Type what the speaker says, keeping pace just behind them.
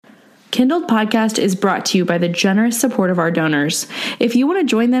Kindled Podcast is brought to you by the generous support of our donors. If you want to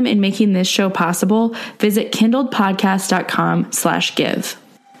join them in making this show possible, visit kindledpodcast.com/give.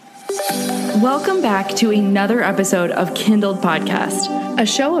 Welcome back to another episode of Kindled Podcast, a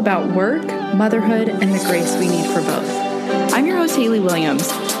show about work, motherhood, and the grace we need for both. I'm your host, Haley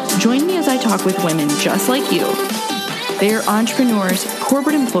Williams. Join me as I talk with women just like you. They are entrepreneurs,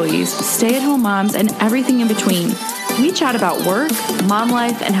 corporate employees, stay-at-home moms, and everything in between. We chat about work, mom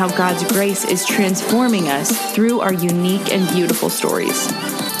life, and how God's grace is transforming us through our unique and beautiful stories.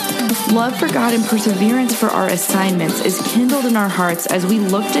 Love for God and perseverance for our assignments is kindled in our hearts as we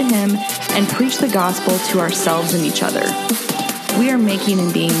look to Him and preach the gospel to ourselves and each other. We are making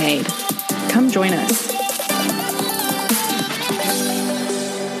and being made. Come join us.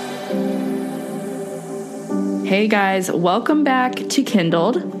 Hey guys, welcome back to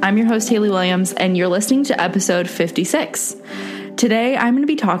Kindled. I'm your host, Haley Williams, and you're listening to episode 56. Today, I'm going to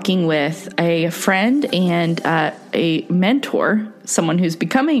be talking with a friend and a mentor, someone who's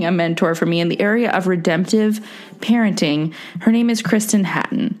becoming a mentor for me in the area of redemptive parenting. Her name is Kristen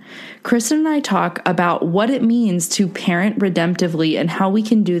Hatton. Kristen and I talk about what it means to parent redemptively and how we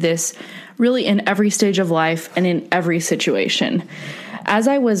can do this really in every stage of life and in every situation. As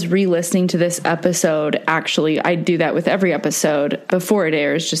I was re-listening to this episode, actually, I do that with every episode before it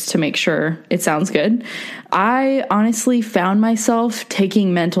airs just to make sure it sounds good. I honestly found myself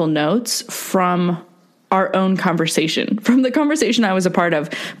taking mental notes from our own conversation, from the conversation I was a part of,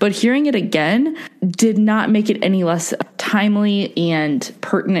 but hearing it again did not make it any less timely and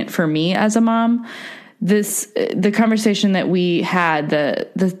pertinent for me as a mom. The conversation that we had,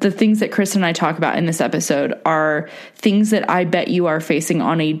 the things that Kristen and I talk about in this episode are things that I bet you are facing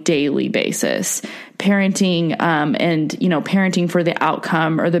on a daily basis. Parenting, and, parenting for the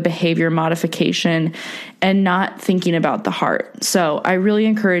outcome or the behavior modification and not thinking about the heart. So I really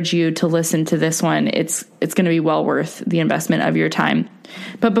encourage you to listen to this one. It's going to be well worth the investment of your time.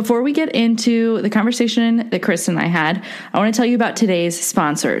 But before we get into the conversation that Kristen and I had, I want to tell you about today's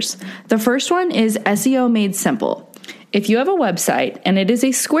sponsors. The first one is SEO Made Simple. If you have a website and it is a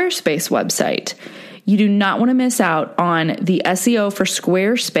Squarespace website, you do not want to miss out on the SEO for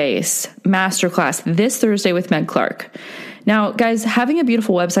Squarespace masterclass this Thursday with Meg Clark. Now, guys, having a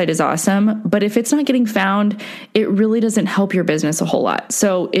beautiful website is awesome, but if it's not getting found, it really doesn't help your business a whole lot.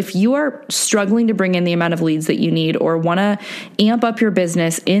 So if you are struggling to bring in the amount of leads that you need or want to amp up your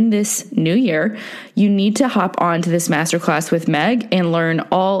business in this new year, you need to hop on to this masterclass with Meg and learn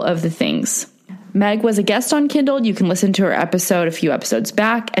all of the things. Meg was a guest on Kindled. You can listen to her episode a few episodes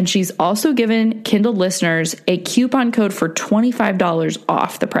back, and she's also given Kindled listeners a coupon code for $25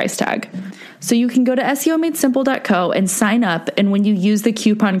 off the price tag. So you can go to SEOmadesimple.co and sign up, and when you use the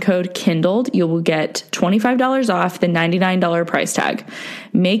coupon code Kindled, you will get $25 off the $99 price tag,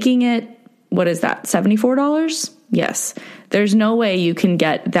 making it, what is that, $74? Yes. There's no way you can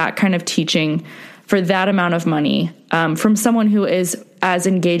get that kind of teaching for that amount of money from someone who is as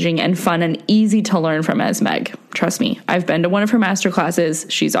engaging and fun and easy to learn from as Meg. Trust me, I've been to one of her masterclasses.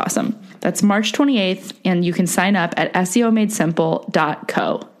 She's awesome. That's March 28th, and you can sign up at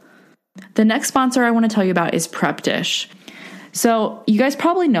SEOmadesimple.co. The next sponsor I want to tell you about is Prep Dish. So you guys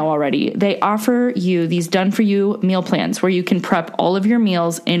probably know already, they offer you these done-for-you meal plans where you can prep all of your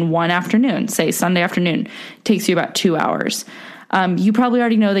meals in one afternoon, say Sunday afternoon. It takes you about 2 hours. You probably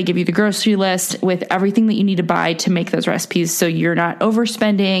already know they give you the grocery list with everything that you need to buy to make those recipes so you're not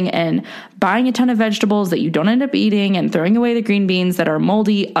overspending and buying a ton of vegetables that you don't end up eating and throwing away the green beans that are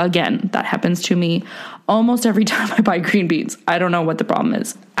moldy. Again, that happens to me almost every time I buy green beans. I don't know what the problem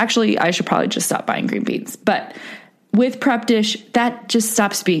is. Actually, I should probably just stop buying green beans. But with Prep Dish, that just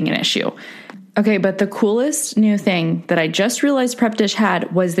stops being an issue. Okay, but the coolest new thing that I just realized Prep Dish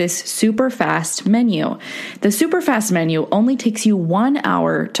had was this super fast menu. The super fast menu only takes you 1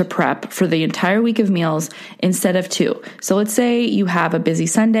 hour to prep for the entire week of meals instead of 2. So let's say you have a busy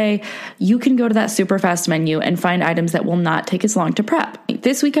Sunday, you can go to that super fast menu and find items that will not take as long to prep.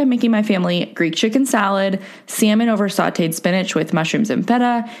 This week I'm making my family Greek chicken salad, salmon over sauteed spinach with mushrooms and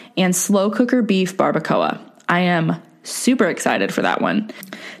feta, and slow cooker beef barbacoa. I am super excited for that one.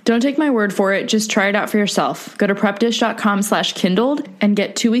 Don't take my word for it. Just try it out for yourself. Go to prepdish.com/kindled and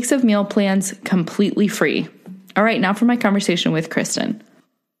get 2 weeks of meal plans completely free. All right, now for my conversation with Kristen.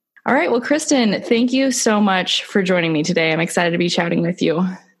 All right, well, Kristen, thank you so much for joining me today. I'm excited to be chatting with you.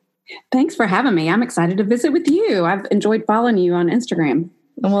 Thanks for having me. I'm excited to visit with you. I've enjoyed following you on Instagram.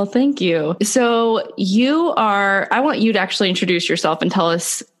 Well, thank you. So I want you to actually introduce yourself and tell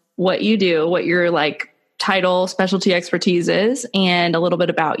us what you do, what your title, specialty expertise is, and a little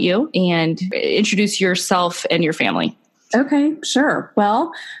bit about you, and introduce yourself and your family. Okay, sure.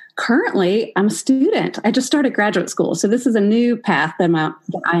 Well, Currently, I'm a student. I just started graduate school. So this is a new path that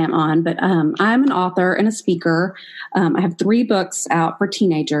I am on. But I'm an author and a speaker. I have 3 books out for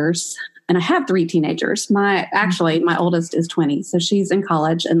teenagers. And I have 3 teenagers. My oldest is 20. So she's in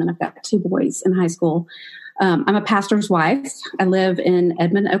college. And then I've got 2 boys in high school. I'm a pastor's wife. I live in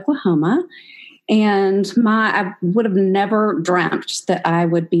Edmond, Oklahoma. And I would have never dreamt that I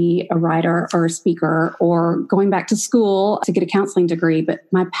would be a writer or a speaker or going back to school to get a counseling degree. But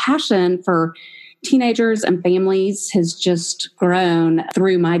my passion for teenagers and families has just grown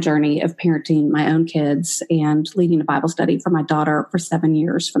through my journey of parenting my own kids and leading a Bible study for my daughter for 7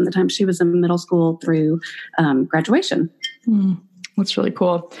 years, from the time she was in middle school through graduation. That's really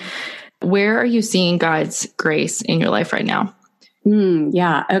cool. Where are you seeing God's grace in your life right now?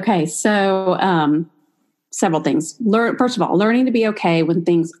 Yeah. Okay. So, several things. First of all, learning to be okay when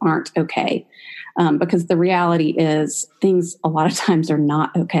things aren't okay. Because the reality is things a lot of times are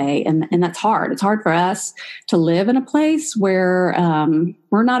not okay. And that's hard. It's hard for us to live in a place where,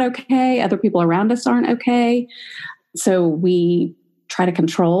 we're not okay. Other people around us aren't okay. So we try to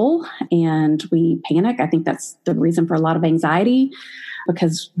control and we panic. I think that's the reason for a lot of anxiety,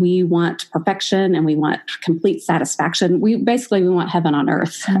 because we want perfection and we want complete satisfaction. We want heaven on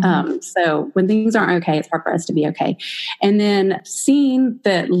earth. So when things aren't okay, it's hard for us to be okay. And then seeing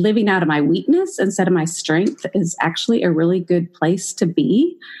that living out of my weakness instead of my strength is actually a really good place to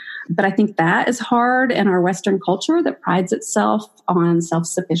be. But I think that is hard in our Western culture that prides itself on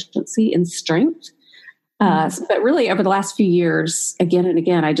self-sufficiency and strength. But really, over the last few years, again and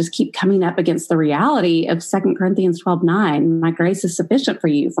again, I just keep coming up against the reality of 2 Corinthians 12:9. My grace is sufficient for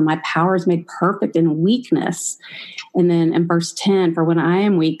you, for my power is made perfect in weakness. And then in verse 10, for when I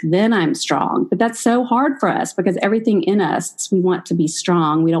am weak, then I'm strong. But that's so hard for us because everything in us, we want to be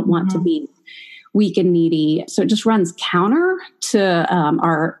strong. We don't want to be weak and needy. So it just runs counter to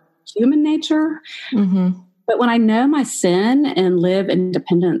our human nature. But when I know my sin and live in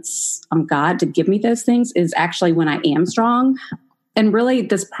dependence on God to give me those things is actually when I am strong. And really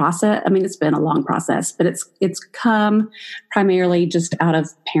this process, I mean, it's been a long process, but it's come primarily just out of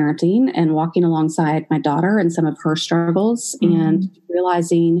parenting and walking alongside my daughter and some of her struggles and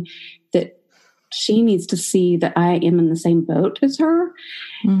realizing that she needs to see that I am in the same boat as her.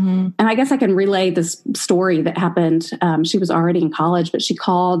 And I guess I can relay this story that happened. She was already in college, but she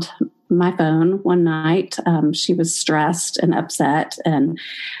called my phone one night. She was stressed and upset. And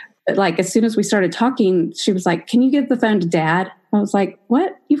like, as soon as we started talking, she was like, can you give the phone to Dad? I was like,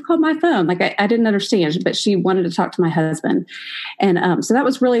 what? You've called my phone. Like, I didn't understand, but she wanted to talk to my husband. And so that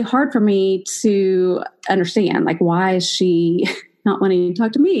was really hard for me to understand. Like, why is she not wanting to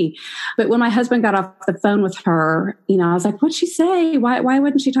talk to me? But when my husband got off the phone with her, I was like, what'd she say? Why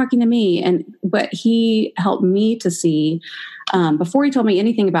wasn't she talking to me? But he helped me to see, before he told me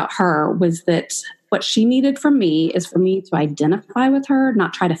anything about her, was that what she needed from me is for me to identify with her,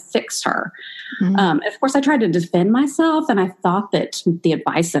 not try to fix her. Of course, I tried to defend myself, and I thought that the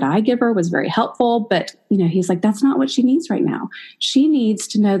advice that I give her was very helpful. But, he's like, that's not what she needs right now. She needs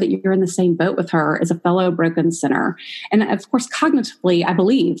to know that you're in the same boat with her as a fellow broken sinner. And of course, cognitively, I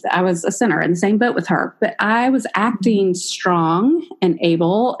believed that I was a sinner in the same boat with her. But I was acting strong and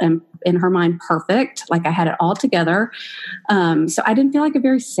able and in her mind perfect, like I had it all together. So I didn't feel like a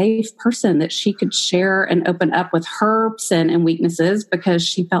very safe person that she could share and open up with her sin and weaknesses because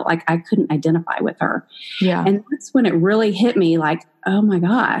she felt like I couldn't identify with her. Yeah. And that's when it really hit me like, oh my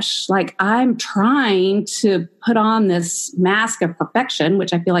gosh, like I'm trying to put on this mask of perfection,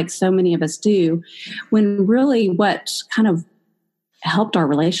 which I feel like so many of us do, when really what kind of helped our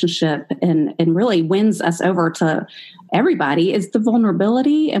relationship and really wins us over to everybody is the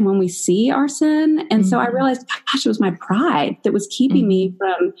vulnerability. And when we see our sin. And so I realized, gosh, it was my pride that was keeping me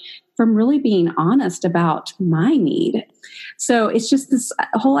from really being honest about my need. So it's just this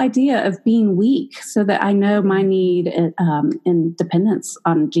whole idea of being weak so that I know my need and dependence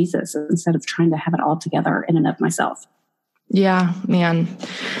on Jesus instead of trying to have it all together in and of myself. Yeah, man.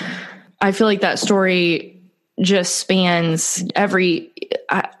 I feel like that story just spans every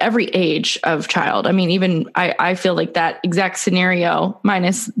age of child. I mean, even I feel like that exact scenario,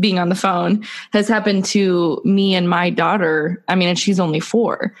 minus being on the phone, has happened to me and my daughter. I mean, and she's only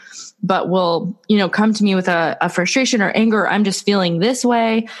 4, but will, come to me with a frustration or anger. I'm just feeling this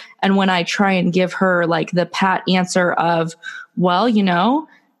way. And when I try and give her like the pat answer of, well,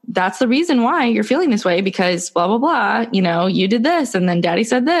 that's the reason why you're feeling this way because blah, blah, blah, you did this and then Daddy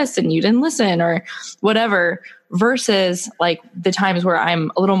said this and you didn't listen or whatever, versus like the times where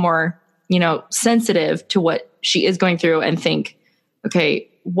I'm a little more, sensitive to what she is going through and think, okay,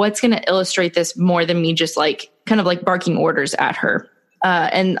 what's going to illustrate this more than me just like kind of like barking orders at her?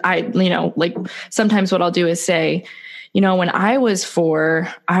 And I, like sometimes what I'll do is say, when I was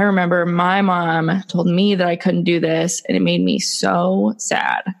 4, I remember my mom told me that I couldn't do this, and it made me so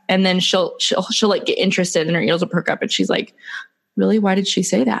sad. And then she'll like get interested, and her ears will perk up, and she's like, really? Why did she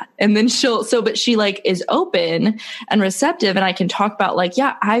say that? And then but she like is open and receptive, and I can talk about like,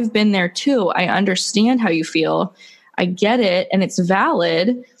 yeah, I've been there too. I understand how you feel. I get it. And it's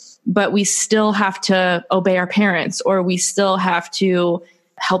valid, but we still have to obey our parents, or we still have to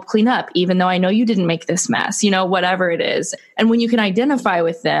help clean up, even though I know you didn't make this mess, whatever it is. And when you can identify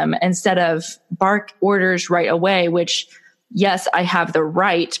with them instead of bark orders right away, which, yes, I have the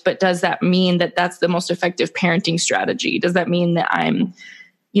right, but does that mean that that's the most effective parenting strategy? Does that mean that I'm,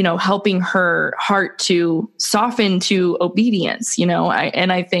 helping her heart to soften to obedience?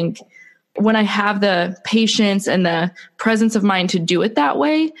 I think when I have the patience and the presence of mind to do it that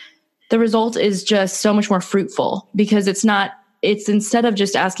way, the result is just so much more fruitful, because it's instead of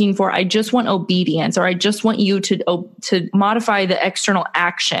just asking for, I just want obedience, or I just want you to modify the external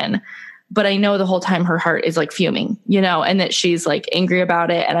action. But I know the whole time her heart is like fuming, and that she's like angry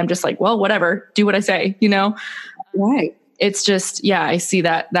about it. And I'm just like, well, whatever, do what I say, Right. It's just, yeah, I see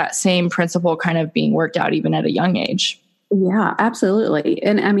that same principle kind of being worked out even at a young age. Yeah, absolutely.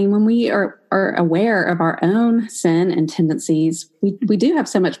 And I mean, when we are aware of our own sin and tendencies, we do have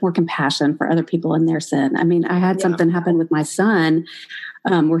so much more compassion for other people in their sin. I mean, I had something happen with my son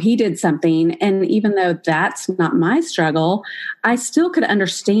where he did something. And even though that's not my struggle, I still could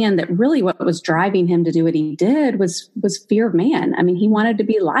understand that really what was driving him to do what he did was fear of man. I mean, he wanted to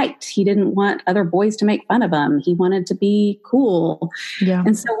be liked. He didn't want other boys to make fun of him. He wanted to be cool. Yeah.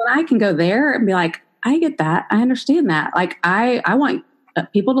 And so when I can go there and be like, I get that. I understand that. Like, I want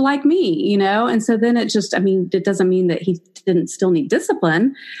people to like me, And so then it doesn't mean that he didn't still need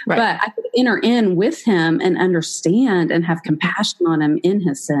discipline, right. But I could enter in with him and understand and have compassion on him in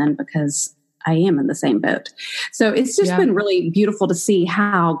his sin, because I am in the same boat. So it's just been really beautiful to see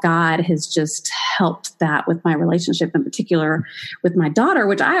how God has just helped that with my relationship, in particular with my daughter,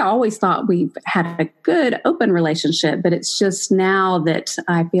 which I always thought we've had a good open relationship, but it's just now that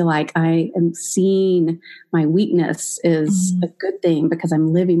I feel like I am seeing my weakness is a good thing, because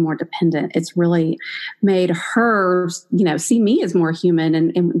I'm living more dependent. It's really made her, see me as more human,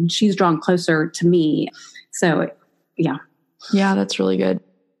 and she's drawn closer to me. So, yeah. Yeah, that's really good.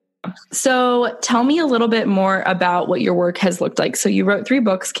 So tell me a little bit more about what your work has looked like. So you wrote 3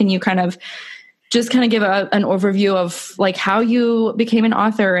 books. Can you kind of give an overview of like how you became an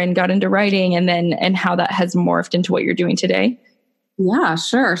author and got into writing, and how that has morphed into what you're doing today? Yeah,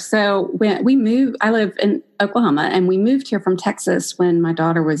 sure. So when we moved, I live in Oklahoma, and we moved here from Texas when my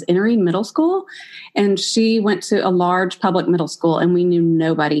daughter was entering middle school, and she went to a large public middle school, and we knew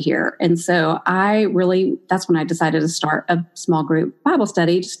nobody here. And so that's when I decided to start a small group Bible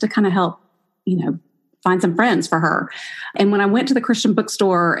study, just to kind of help, find some friends for her. And when I went to the Christian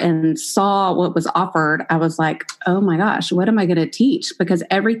bookstore and saw what was offered, I was like, oh my gosh, what am I going to teach? Because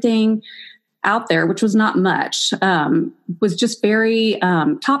everything out there, which was not much, was just very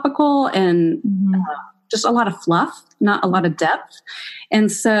topical and just a lot of fluff, not a lot of depth.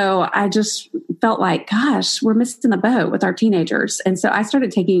 And so I just felt like, gosh, we're missing the boat with our teenagers. And so I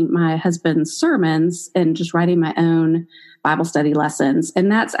started taking my husband's sermons and just writing my own Bible study lessons.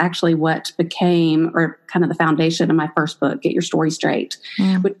 And that's actually what became, or kind of the foundation of my first book, Get Your Story Straight,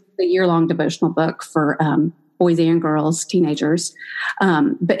 which is a year-long devotional book for boys and girls, teenagers.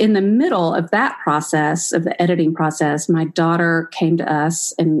 But in the middle of that process, of the editing process, my daughter came to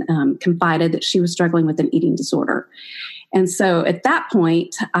us and confided that she was struggling with an eating disorder. And so at that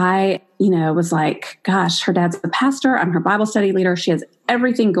point, I, was like, gosh, her dad's the pastor. I'm her Bible study leader. She has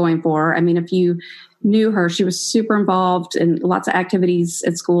everything going for her. I mean, if you knew her, she was super involved in lots of activities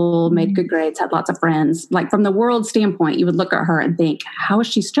at school, made good grades, had lots of friends. Like, from the world standpoint, you would look at her and think, how is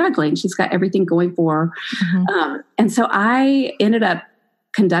she struggling? She's got everything going for her. And so I ended up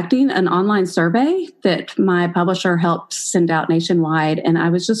conducting an online survey that my publisher helped send out nationwide. And I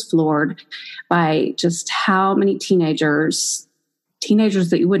was just floored by just how many teenagers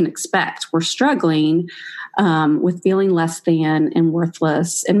that you wouldn't expect were struggling with feeling less than and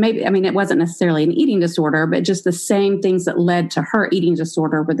worthless. And maybe, it wasn't necessarily an eating disorder, but just the same things that led to her eating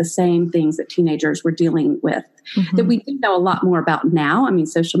disorder were the same things that teenagers were dealing with that we do know a lot more about now.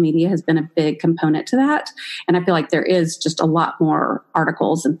 Social media has been a big component to that. And I feel like there is just a lot more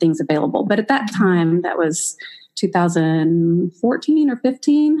articles and things available. But at that time, that was 2014 or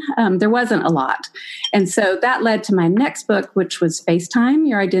 15. There wasn't a lot. And so that led to my next book, which was FaceTime,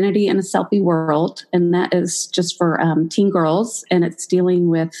 Your Identity in a Selfie World. And that is just for teen girls. And it's dealing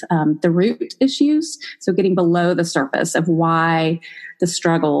with the root issues. So getting below the surface of why the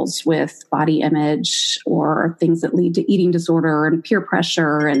struggles with body image or things that lead to eating disorder and peer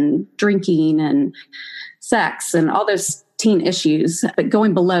pressure and drinking and sex and all those teen issues, but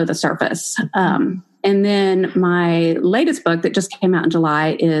going below the surface. And then my latest book that just came out in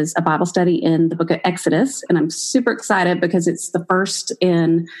July is a Bible study in the book of Exodus. And I'm super excited because it's the first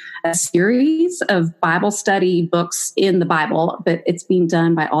in a series of Bible study books in the Bible, but it's being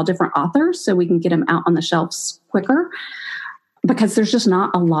done by all different authors so we can get them out on the shelves quicker, because there's just not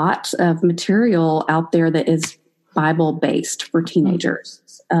a lot of material out there that is Bible based for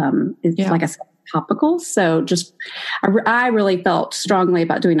teenagers. Like I said, topical. So I really felt strongly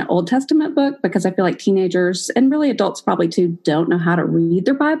about doing an Old Testament book because I feel like teenagers and really adults probably too don't know how to read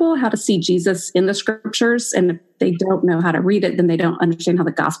their Bible, how to see Jesus in the scriptures. And if they don't know how to read it, then they don't understand how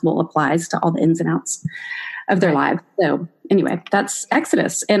the gospel applies to all the ins and outs of their lives. So anyway, that's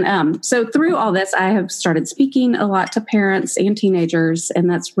Exodus. And so through all this, I have started speaking a lot to parents and teenagers. And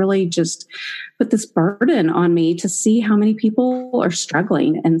that's really just put this burden on me to see how many people are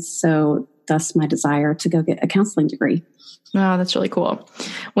struggling. And so thus my desire to go get a counseling degree. Oh, that's really cool.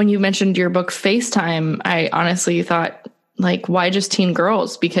 When you mentioned your book FaceTime, I honestly thought, like, why just teen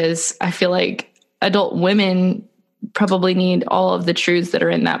girls? Because I feel like adult women probably need all of the truths that are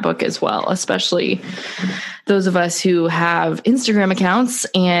in that book as well, especially those of us who have Instagram accounts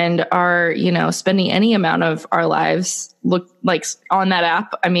and are, spending any amount of our lives on that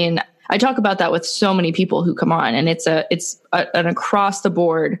app. I mean, I talk about that with so many people who come on, and it's an across the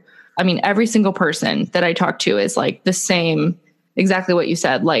board. I mean, every single person that I talk to is like the same, exactly what you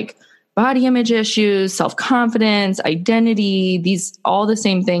said, like body image issues, self-confidence, identity, all the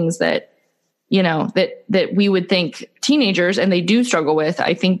same things that, that we would think teenagers, and they do struggle with,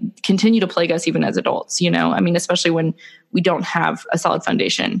 I think continue to plague us even as adults, I mean, especially when we don't have a solid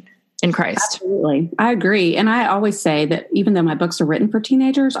foundation in Christ. Absolutely. I agree. And I always say that even though my books are written for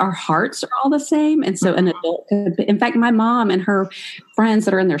teenagers, our hearts are all the same. And so an adult could, in fact, my mom and her friends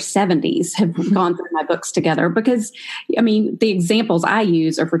that are in their 70s have gone through my books together because, I mean, the examples I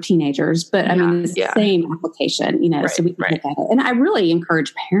use are for teenagers, but I mean, it's the same application, right, so we can look at it. And I really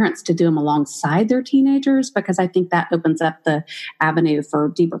encourage parents to do them alongside their teenagers because I think that opens up the avenue for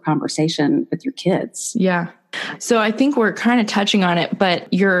deeper conversation with your kids. Yeah. So I think we're kind of touching on it,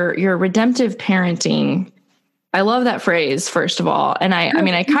 but your redemptive parenting, I love that phrase, first of all. And I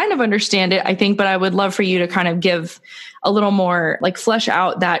mean, I kind of understand it, I think, but I would love for you to kind of give a little more, like, flesh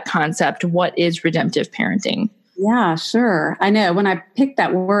out that concept. What is redemptive parenting? Yeah, sure. I know when I picked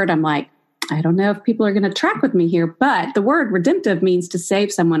that word, I'm like, I don't know if people are going to track with me here, but the word redemptive means to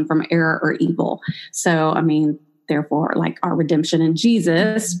save someone from error or evil. So, I mean, therefore, like our redemption in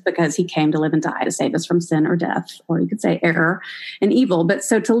Jesus, because he came to live and die to save us from sin or death, or you could say error and evil. But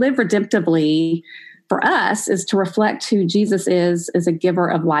so to live redemptively for us is to reflect who Jesus is as a giver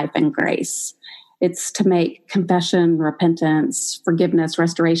of life and grace. It's to make confession, repentance, forgiveness,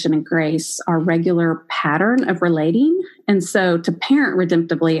 restoration, and grace our regular pattern of relating. And so to parent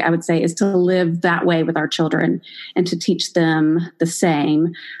redemptively, I would say, is to live that way with our children and to teach them the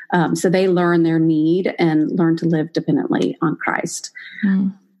same, so they learn their need and learn to live dependently on Christ.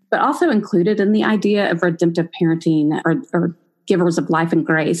 But also included in the idea of redemptive parenting or givers of life and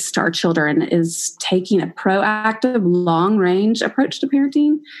grace to our children is taking a proactive, long-range approach to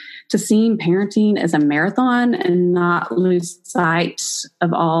parenting, to seeing parenting as a marathon and not lose sight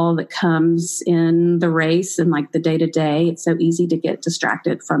of all that comes in the race and like the day-to-day. It's so easy to get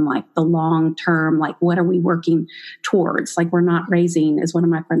distracted from like the long-term, like what are we working towards? Like we're not raising, as one of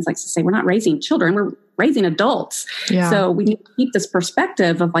my friends likes to say, we're not raising children, we're raising adults. Yeah. So we need to keep this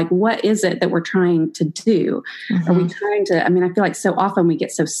perspective of like, what is it that we're trying to do? Are we trying to, I mean, I feel like so often we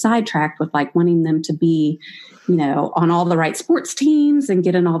get so sidetracked with like wanting them to be, on all the right sports teams and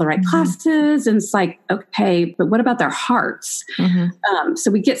get in all the right classes. And it's like, okay, but what about their hearts?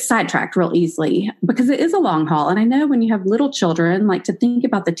 So we get sidetracked real easily because it is a long haul. And I know when you have little children, like to think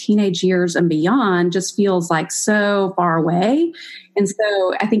about the teenage years and beyond just feels like so far away. And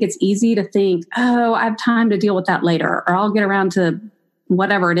so I think it's easy to think, oh, I have time to deal with that later, or I'll get around to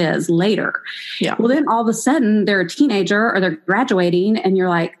whatever it is later. Yeah. Well, then all of a sudden they're a teenager or they're graduating and you're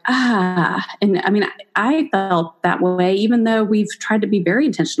like, and I mean, I felt that way, even though we've tried to be very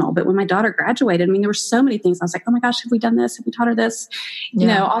intentional. But when my daughter graduated, I mean, there were so many things. I was like, oh my gosh, have we done this? Have we taught her this?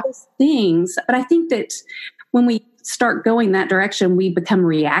 All these things. But I think that when we start going that direction, we become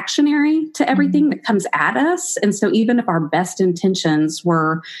reactionary to everything that comes at us. And so even if our best intentions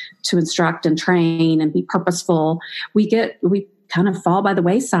were to instruct and train and be purposeful, we kind of fall by the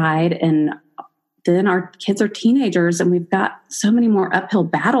wayside, and then our kids are teenagers and we've got so many more uphill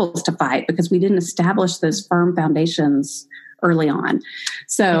battles to fight because we didn't establish those firm foundations early on.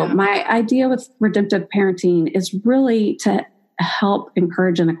 So my idea with redemptive parenting is really to help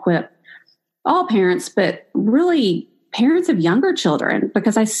encourage and equip all parents, but really parents of younger children,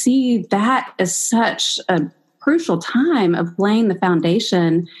 because I see that as such a crucial time of laying the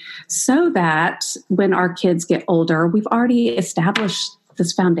foundation so that when our kids get older, we've already established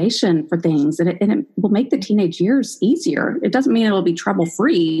this foundation for things, and it will make the teenage years easier. It doesn't mean it'll be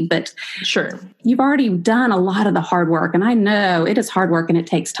trouble-free, but sure, you've already done a lot of the hard work. And I know it is hard work and it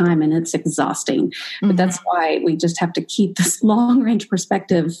takes time and it's exhausting, but that's why we just have to keep this long-range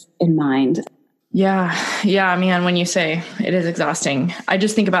perspective in mind. Yeah, man, when you say it is exhausting, I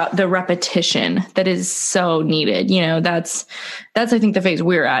just think about the repetition that is so needed. That's I think the phase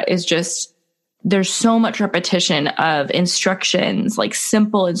we're at is just, there's so much repetition of instructions, like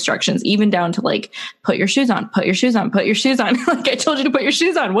simple instructions, even down to like, put your shoes on, put your shoes on, put your shoes on. Like, I told you to put your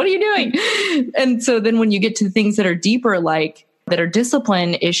shoes on. What are you doing? And so then when you get to things that are deeper, like that are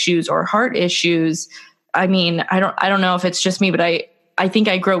discipline issues or heart issues, I mean, I don't know if it's just me, but I think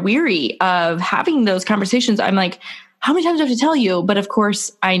I grow weary of having those conversations. I'm like, how many times do I have to tell you? But of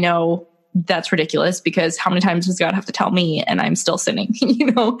course I know that's ridiculous, because how many times does God have to tell me, and I'm still sinning?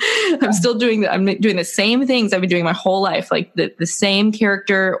 I'm still doing I'm doing the same things I've been doing my whole life, like the same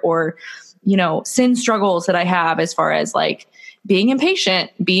character or, sin struggles that I have as far as like being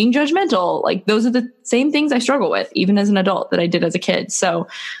impatient, being judgmental. Like those are the same things I struggle with, even as an adult, that I did as a kid. So,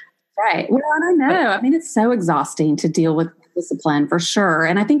 right. Well, and I know, I mean, it's so exhausting to deal with discipline for sure.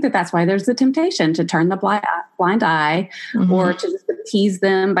 And I think that's why there's the temptation to turn the blind eye or to just appease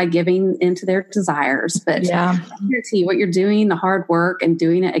them by giving into their desires. But I guarantee what you're doing, the hard work and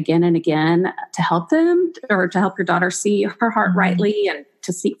doing it again and again to help them, or to help your daughter see her heart rightly and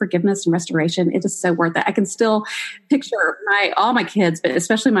to seek forgiveness and restoration, it is so worth it. I can still picture all my kids, but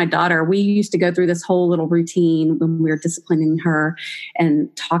especially my daughter. We used to go through this whole little routine when we were disciplining her and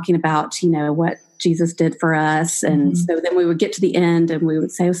talking about, what Jesus did for us. And so then we would get to the end and we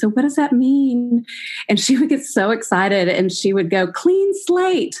would say, so what does that mean? And she would get so excited and she would go, clean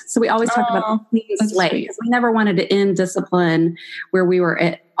slate. So we always talked about clean slate, because we never wanted to end discipline where we were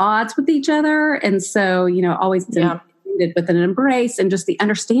at odds with each other. And so, always ended with an embrace and just the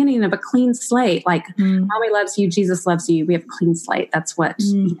understanding of a clean slate. Like, mommy loves you, Jesus loves you. We have a clean slate. That's what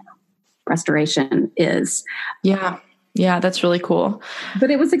restoration is. Yeah, that's really cool.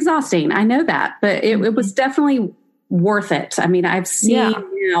 But it was exhausting. I know that, but it was definitely worth it. I mean, I've seen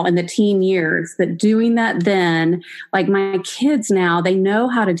now in the teen years that doing that then, like my kids now, they know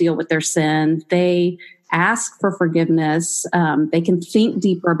how to deal with their sin. They ask for forgiveness. They can think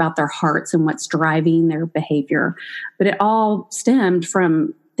deeper about their hearts and what's driving their behavior. But it all stemmed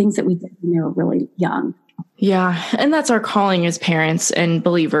from things that we did when they were really young. Yeah. And that's our calling as parents and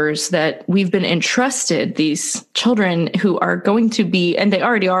believers, that we've been entrusted these children who are going to be, and they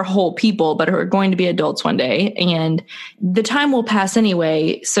already are whole people, but who are going to be adults one day. And the time will pass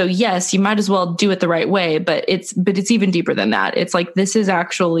anyway. So yes, you might as well do it the right way, but it's even deeper than that. It's like, this is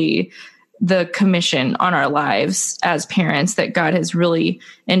actually the commission on our lives as parents, that God has really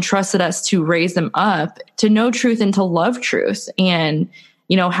entrusted us to raise them up to know truth and to love truth. And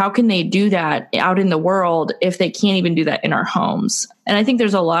how can they do that out in the world if they can't even do that in our homes? And I think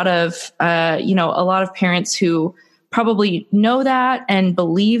there's a lot of, a lot of parents who probably know that and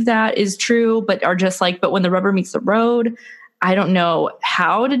believe that is true, but are just like, but when the rubber meets the road, I don't know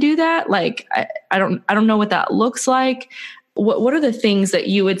how to do that. Like, I don't know what that looks like. What are the things that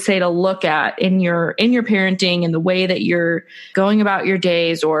you would say to look at in your parenting and the way that you're going about your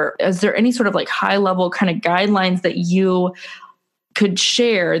days? Or is there any sort of like high level kind of guidelines that you could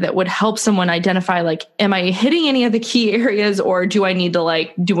share that would help someone identify, like, am I hitting any of the key areas, or do I need to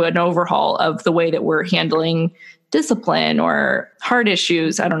like do an overhaul of the way that we're handling discipline or heart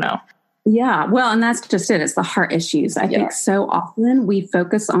issues? I don't know. Yeah, well, and that's just it. It's the heart issues. I think so often we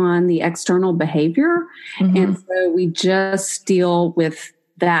focus on the external behavior. And so we just deal with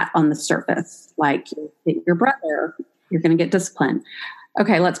that on the surface. Like, your brother, you're going to get disciplined.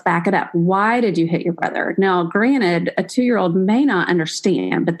 okay, let's back it up. Why did you hit your brother? Now, granted, a 2-year-old may not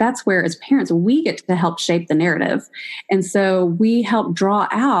understand, but that's where, as parents, we get to help shape the narrative. And so we help draw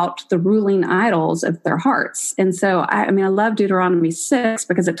out the ruling idols of their hearts. And so, I love Deuteronomy 6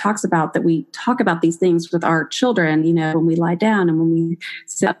 because it talks about that we talk about these things with our children, when we lie down and when we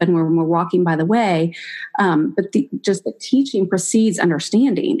sit up and when we're walking by the way. But just the teaching precedes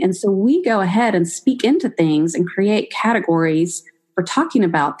understanding. And so we go ahead and speak into things and create categories for talking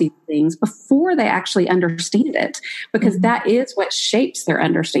about these things before they actually understand it, because that is what shapes their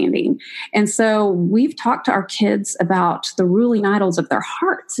understanding. And so we've talked to our kids about the ruling idols of their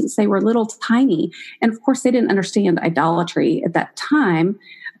hearts since they were little tiny. And of course, they didn't understand idolatry at that time,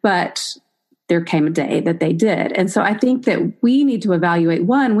 but there came a day that they did. And so I think that we need to evaluate,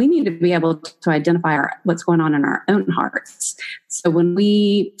 one, we need to be able to identify what's going on in our own hearts. So when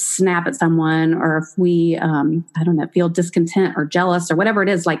we snap at someone, or if we, feel discontent or jealous or whatever it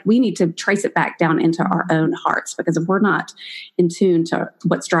is, like we need to trace it back down into our own hearts, because if we're not in tune to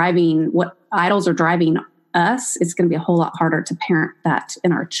what idols are driving us, it's going to be a whole lot harder to parent that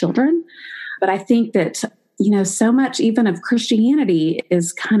in our children. But I think that, so much even of Christianity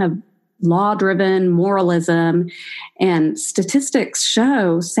is kind of law-driven moralism, and statistics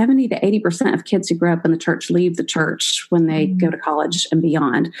show 70 to 80% of kids who grow up in the church leave the church when they go to college and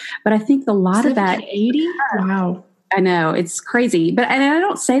beyond. But I think a lot of that 80? Wow. I know, it's crazy. And I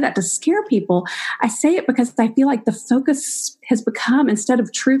don't say that to scare people. I say it because I feel like the focus has become, instead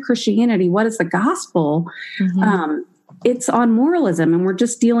of true Christianity, what is the gospel? It's on moralism, and we're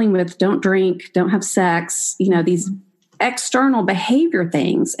just dealing with don't drink, don't have sex, these external behavior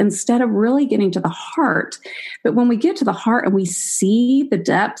things, instead of really getting to the heart. But when we get to the heart and we see the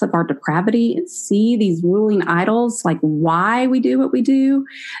depth of our depravity and see these ruling idols, like why we do what we do,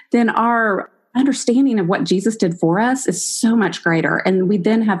 then our understanding of what Jesus did for us is so much greater. And we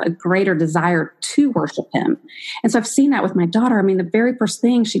then have a greater desire to worship him. And so I've seen that with my daughter. The very first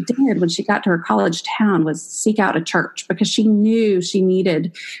thing she did when she got to her college town was seek out a church, because she knew she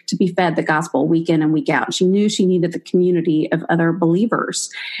needed to be fed the gospel week in and week out. She knew she needed the community of other believers.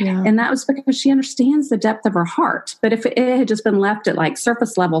 Yeah. And that was because she understands the depth of her heart. But if it had just been left at like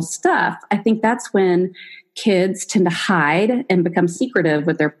surface level stuff, I think that's when kids tend to hide and become secretive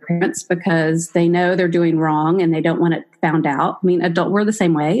with their parents because they know they're doing wrong and they don't want it found out. We're the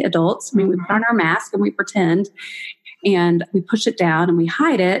same way, adults. We put on our mask and we pretend and we push it down and we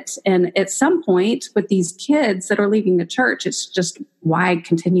hide it. And at some point with these kids that are leaving the church, it's just, why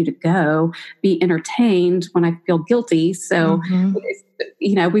continue to go, be entertained when I feel guilty? So,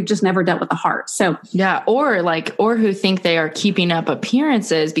 we've just never dealt with the heart. So yeah. Or who think they are keeping up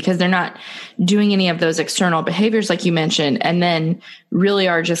appearances because they're not doing any of those external behaviors, like you mentioned, and then really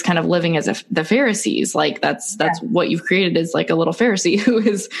are just kind of living as the Pharisees. Like that's what you've created, is like a little Pharisee who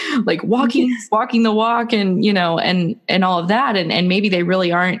is like walking the walk and, and all of that. And maybe they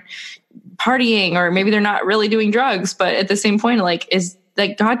really aren't partying, or maybe they're not really doing drugs, but at the same point, is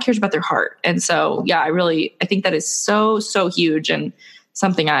like God cares about their heart. And so, yeah, I think that is so, so huge, and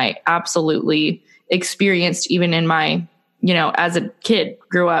something I absolutely experienced even in my, as a kid,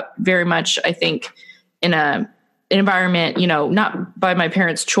 grew up very much, I think, in an environment, not by my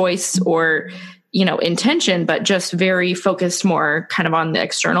parents' choice or, intention, but just very focused more kind of on the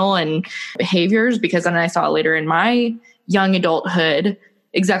external and behaviors, because then I saw later in my young adulthood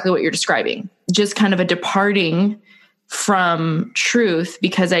exactly what you're describing, just kind of a departing from truth,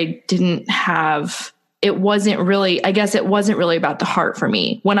 because I didn't have, it wasn't really about the heart for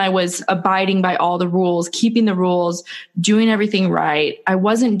me. When I was abiding by all the rules, keeping the rules, doing everything right, I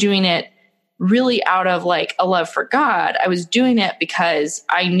wasn't doing it really out of like a love for God. I was doing it because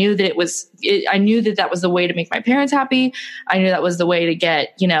I knew that I knew that was the way to make my parents happy. I knew that was the way to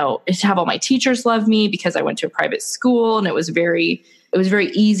get, to have all my teachers love me, because I went to a private school, and it was very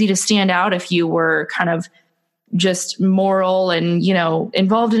easy to stand out if you were kind of just moral and,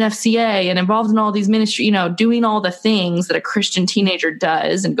 involved in FCA and involved in all these ministry, doing all the things that a Christian teenager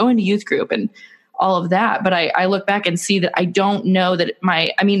does and going to youth group and all of that. But I look back and see that I don't know that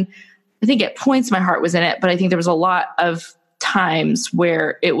I think at points my heart was in it, but I think there was a lot of times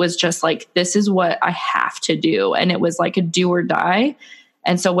where it was just like, this is what I have to do. And it was like a do or die.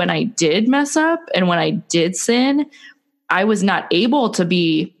 And so when I did mess up and when I did sin, I was not able to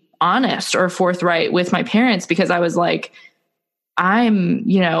be honest or forthright with my parents, because I was like, I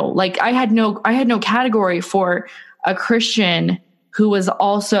had no category for a Christian who was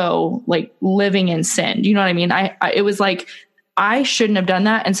also like living in sin. Do you know what I mean? It was like, I shouldn't have done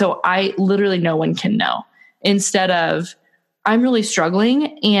that. And so I literally, no one can know, instead of I'm really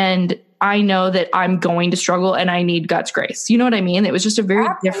struggling and I know that I'm going to struggle and I need God's grace. You know what I mean? It was just a very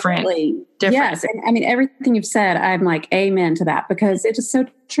different. Yes. And I mean, everything you've said, I'm like, amen to that, because it is so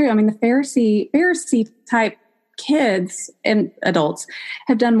true. I mean, the Pharisee type kids and adults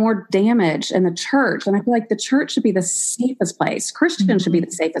have done more damage in the church. And I feel like the church should be the safest place. Christians should be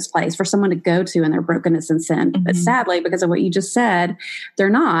the safest place for someone to go to in their brokenness and sin. But sadly, because of what you just said, they're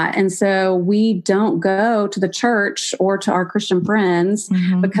not. And so we don't go to the church or to our Christian friends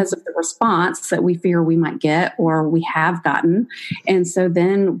because of the response that we fear we might get or we have gotten. And so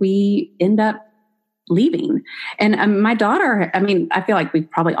then we end up leaving. And my daughter, I mean, I feel like we've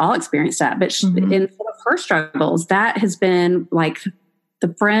probably all experienced that, but in some of her struggles, that has been like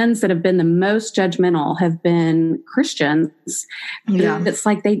the friends that have been the most judgmental have been Christians. Yeah. It's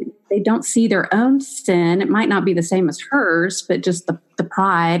like they don't see their own sin. It might not be the same as hers, but just the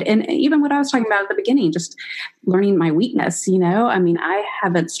pride. And even what I was talking about at the beginning, just learning my weakness, you know, I mean, I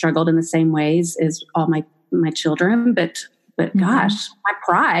haven't struggled in the same ways as all my children, but gosh, my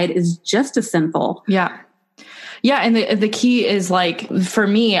pride is just as sinful. Yeah. Yeah. And the key is like, for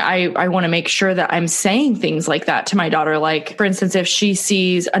me, I want to make sure that I'm saying things like that to my daughter. Like, for instance, if she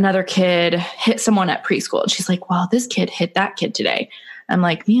sees another kid hit someone at preschool and she's like, well, this kid hit that kid today. I'm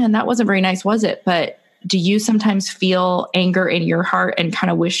like, man, that wasn't very nice, was it? But do you sometimes feel anger in your heart and kind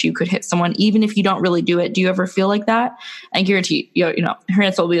of wish you could hit someone, even if you don't really do it? Do you ever feel like that? I guarantee you know, her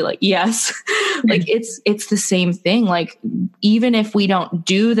answer will be like, yes. Like it's the same thing. Like, even if we don't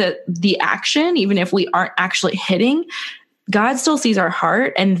do the action, even if we aren't actually hitting, God still sees our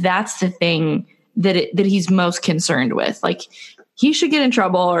heart. And that's the thing that he's most concerned with. Like, he should get in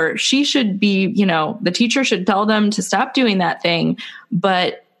trouble, or she should be, you know, the teacher should tell them to stop doing that thing.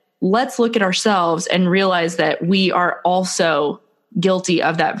 But let's look at ourselves and realize that we are also guilty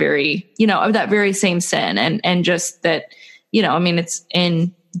of that very, you know, of that very same sin. And just that, you know, I mean, it's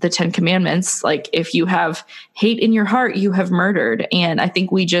in the 10 Commandments, like, if you have hate in your heart, you have murdered. And I think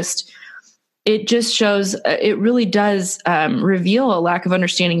it just shows, it really does reveal a lack of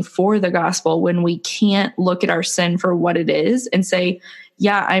understanding for the gospel when we can't look at our sin for what it is and say,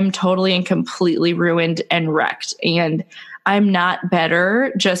 yeah, I'm totally and completely ruined and wrecked. And I'm not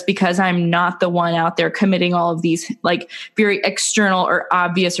better just because I'm not the one out there committing all of these like very external or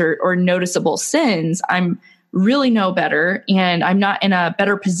obvious or noticeable sins. I'm really no better, and I'm not in a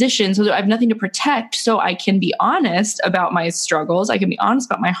better position, so I have nothing to protect. So I can be honest about my struggles. I can be honest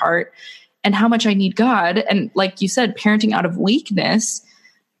about my heart and how much I need God. And like you said, parenting out of weakness.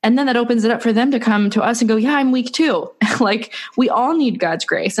 And then that opens it up for them to come to us and go, yeah, I'm weak too. Like, we all need God's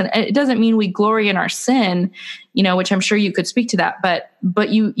grace. And it doesn't mean we glory in our sin, you know, which I'm sure you could speak to that. But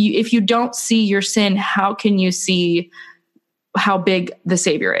you if you don't see your sin, how can you see how big the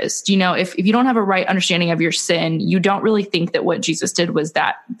Savior is? Do you know, if you don't have a right understanding of your sin, you don't really think that what Jesus did was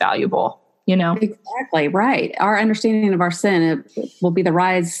that valuable. You know? Exactly right. Our understanding of our sin will be the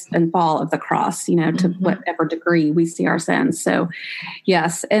rise and fall of the cross, you know, to whatever degree we see our sins. So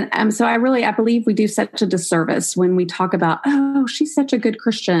yes. And so I believe we do such a disservice when we talk about, oh, she's such a good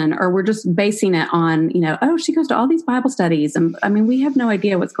Christian, or we're just basing it on, you know, oh, she goes to all these Bible studies. And I mean, we have no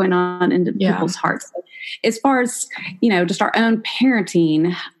idea what's going on in people's hearts. So as far as, you know, just our own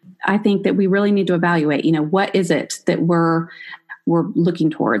parenting, I think that we really need to evaluate, you know, what is it that we're looking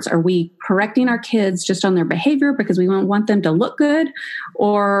towards? Are we correcting our kids just on their behavior because we want them to look good,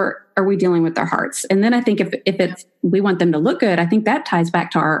 or are we dealing with their hearts? And then I think if we want them to look good, I think that ties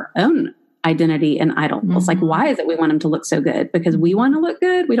back to our own identity and idols. Mm-hmm. Like, why is it we want them to look so good? Because we want to look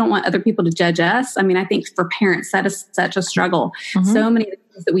good. We don't want other people to judge us. I mean, I think for parents, that is such a struggle. Mm-hmm. So many of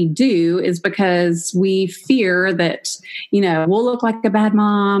the things that we do is because we fear that, you know, we'll look like a bad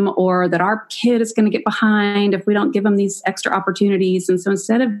mom, or that our kid is going to get behind if we don't give them these extra opportunities. And so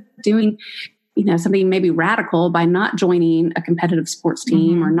instead of doing, you know, something maybe radical by not joining a competitive sports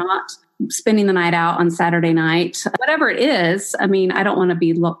team, mm-hmm. or not spending the night out on Saturday night, whatever it is. I mean, I don't want to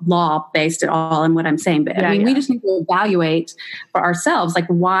be law-based at all in what I'm saying, but we just need to evaluate for ourselves, like,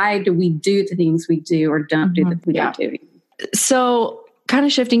 why do we do the things we do or don't do that we don't do? So kind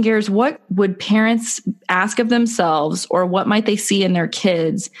of shifting gears, what would parents ask of themselves, or what might they see in their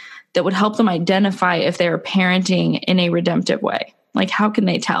kids that would help them identify if they are parenting in a redemptive way? Like, how can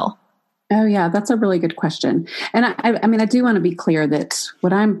they tell? Oh yeah, that's a really good question. And I mean, I do want to be clear that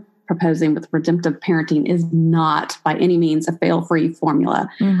what I'm proposing with redemptive parenting is not by any means a fail-free formula.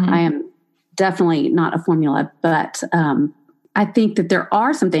 Mm-hmm. I am definitely not a formula, but I think that there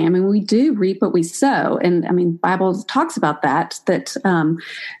are some things. I mean, we do reap what we sow. And I mean, Bible talks about that.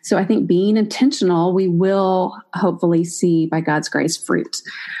 So I think being intentional, we will hopefully see by God's grace fruit.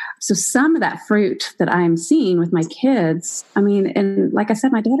 So some of that fruit that I'm seeing with my kids, I mean, and like I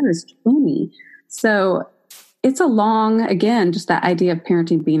said, my daughter is 20. So it's a long, again, just that idea of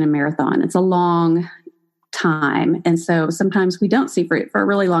parenting being a marathon. It's a long time. And so sometimes we don't see fruit for a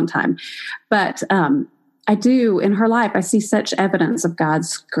really long time. But I do, in her life, I see such evidence of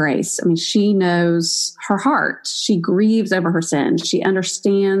God's grace. I mean, she knows her heart. She grieves over her sin. She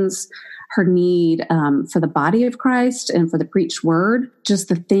understands her need for the body of Christ and for the preached word, just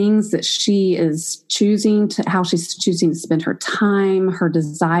the things that she is choosing to, how she's choosing to spend her time, her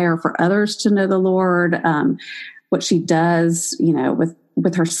desire for others to know the Lord, what she does,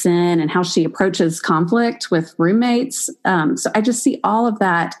 with her sin and how she approaches conflict with roommates. So I just see all of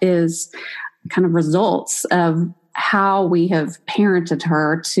that is kind of results of how we have parented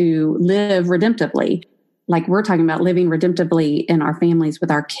her to live redemptively. Like we're talking about living redemptively in our families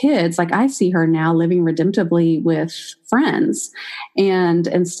with our kids. Like I see her now living redemptively with friends. And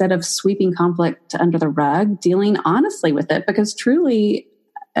instead of sweeping conflict under the rug, dealing honestly with it, because truly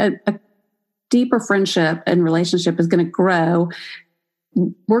a deeper friendship and relationship is going to grow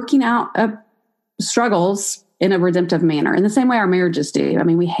working out struggles in a redemptive manner, in the same way our marriages do. I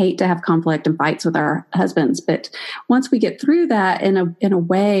mean, we hate to have conflict and fights with our husbands, but once we get through that in a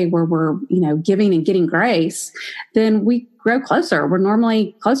way where we're, giving and getting grace, then we grow closer. We're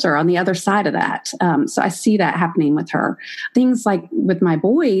normally closer on the other side of that. So I see that happening with her. Things like with my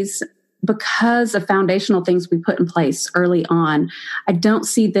boys, because of foundational things we put in place early on, I don't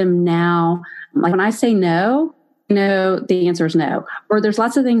see them now. Like when I say no, the answer is no. Or there's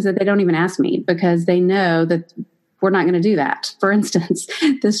lots of things that they don't even ask me because they know that we're not going to do that. For instance,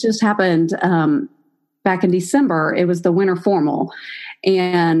 this just happened back in December. It was the winter formal,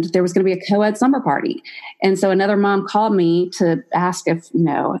 and there was going to be a co-ed summer party. And so another mom called me to ask if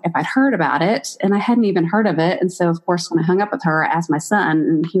I'd heard about it, and I hadn't even heard of it. And so, of course, when I hung up with her, I asked my son,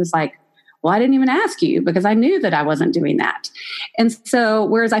 and he was like, well, I didn't even ask you because I knew that I wasn't doing that. And so,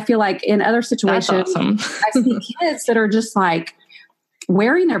 whereas I feel like in other situations, awesome. I see kids that are just like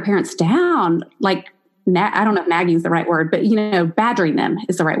wearing their parents down, like, I don't know if nagging is the right word, but, badgering them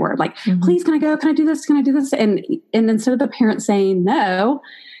is the right word. Like, please, can I go? Can I do this? Can I do this? And instead of the parent saying no,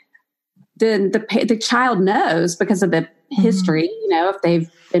 then the child knows because of the history, if they've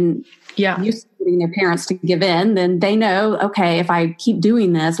been used to getting their parents to give in, then they know, okay, if I keep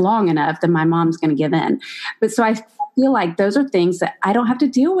doing this long enough, then my mom's going to give in. But so I feel like those are things that I don't have to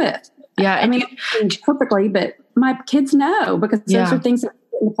deal with. Yeah. I mean, perfectly, but my kids know because those are things that are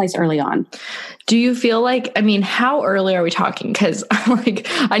put into place early on. Do you feel like, how early are we talking? Because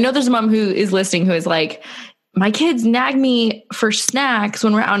I know there's a mom who is listening who is like, my kids nag me for snacks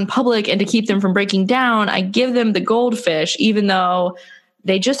when we're out in public, and to keep them from breaking down, I give them the goldfish, even though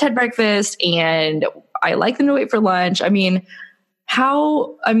they just had breakfast and I like them to wait for lunch.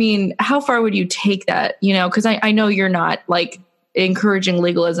 How far would you take that? Because I know you're not like encouraging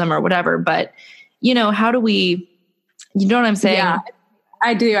legalism or whatever, but how do we, you know what I'm saying? Yeah,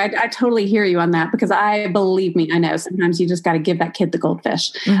 I do. I totally hear you on that because believe me, I know sometimes you just got to give that kid the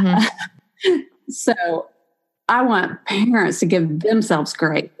goldfish. So I want parents to give themselves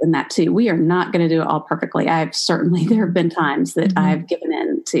grace in that too. We are not going to do it all perfectly. there have been times that I've given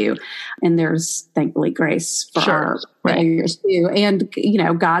in to, and there's thankfully grace for our failures too. And,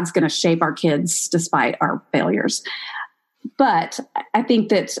 God's going to shape our kids despite our failures. But I think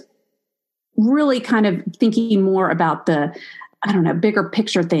that really kind of thinking more about the, bigger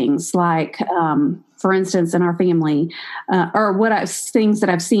picture things like, for instance, in our family, or things that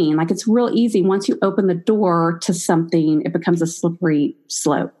I've seen, like it's real easy. Once you open the door to something, it becomes a slippery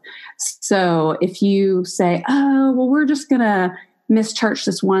slope. So if you say, oh, well, we're just going to miss church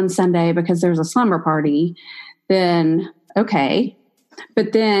this one Sunday because there's a slumber party, then okay.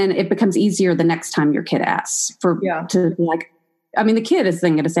 But then it becomes easier the next time your kid asks to be like, the kid is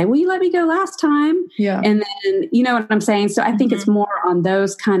then going to say, well, you let me go last time. Yeah. And then, you know what I'm saying? So I think it's more on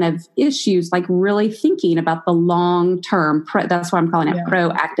those kind of issues, like really thinking about the long term. That's why I'm calling it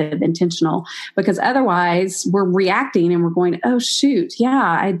proactive, intentional, because otherwise we're reacting and we're going, oh, shoot.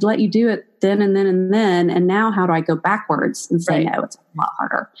 Yeah, I'd let you do it then and then and then. And now how do I go backwards and say no? It's a lot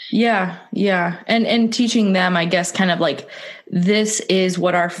harder. Yeah. Yeah. And teaching them, I guess, kind of like, this is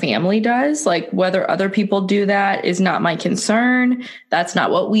what our family does. Like whether other people do that is not my concern. That's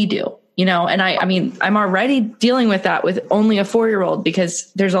not what we do, And I'm already dealing with that with only a 4-year-old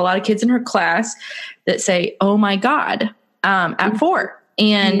because there's a lot of kids in her class that say, oh my God, at 4.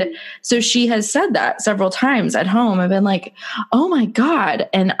 And so she has said that several times at home. I've been like, oh my God.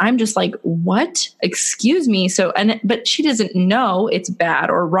 And I'm just like, what? Excuse me. But she doesn't know it's bad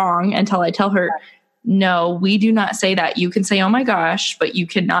or wrong until I tell her, no, we do not say that. You can say, oh my gosh, but you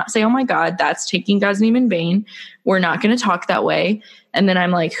cannot say, oh my God, that's taking God's name in vain. We're not going to talk that way. And then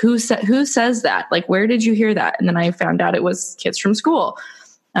I'm like, who says that? Like, where did you hear that? And then I found out it was kids from school.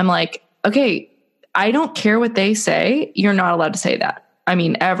 I'm like, okay, I don't care what they say. You're not allowed to say that. I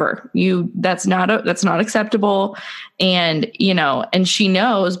mean, ever. That's not acceptable. And, and she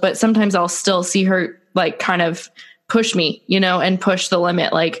knows, but sometimes I'll still see her like kind of push me, and push the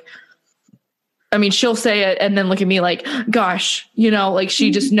limit. Like, I mean, she'll say it and then look at me like, gosh, like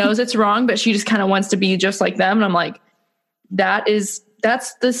she just knows it's wrong, but she just kind of wants to be just like them. And I'm like,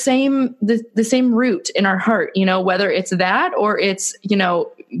 that's the same root in our heart, whether it's that or it's,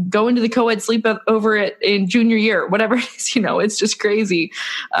 going to the co-ed sleep over it in junior year, whatever it is, it's just crazy.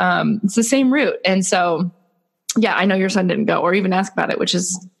 It's the same root. And so, yeah, I know your son didn't go or even ask about it, which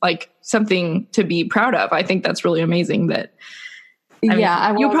is like something to be proud of. I think that's really amazing that,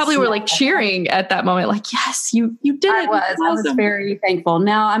 you probably were like cheering at that moment, like, yes, you did it. I was very thankful.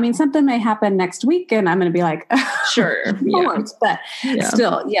 Now, I mean, something may happen next week and I'm going to be like, sure. But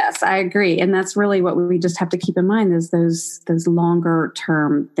still, yes, I agree. And that's really what we just have to keep in mind is those longer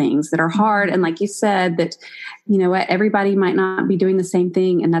term things that are hard. And like you said, that, everybody might not be doing the same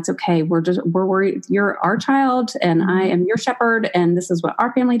thing and that's okay. We're worried. You're our child and I am your shepherd. And this is what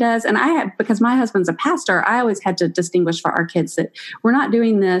our family does. And because my husband's a pastor, I always had to distinguish for our kids that we're not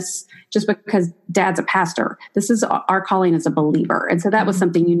doing this just because dad's a pastor. This is our calling as a believer. And so that was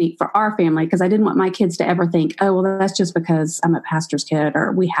something unique for our family because I didn't want my kids to ever think, oh, well, that's just because I'm a pastor's kid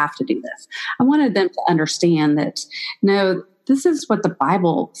or we have to do this. I wanted them to understand that, no, this is what the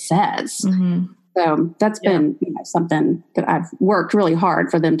Bible says. Mm-hmm. So that's been something that I've worked really hard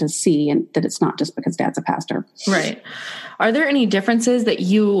for them to see and that it's not just because dad's a pastor. Right. Are there any differences that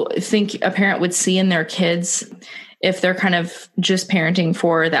you think a parent would see in their kids if they're kind of just parenting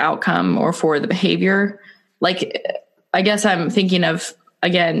for the outcome or for the behavior? Like, I guess I'm thinking of,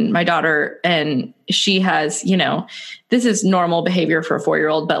 again, my daughter, and she has, this is normal behavior for a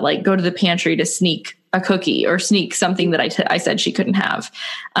 4-year-old, but like go to the pantry to sneak a cookie or sneak something that I said she couldn't have,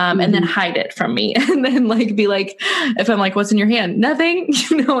 and then hide it from me. And then like, be like, if I'm like, what's in your hand? Nothing,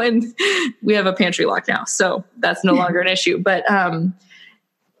 and we have a pantry lock now. So that's no longer an issue, but, and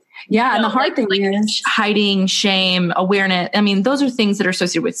the hard thing is hiding, shame, awareness. I mean, those are things that are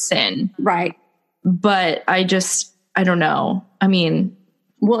associated with sin. Right. But I don't know. I mean,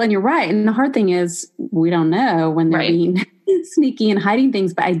 well, and you're right. And the hard thing is we don't know when they're being sneaky and hiding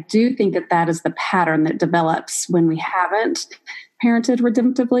things. But I do think that is the pattern that develops when we haven't parented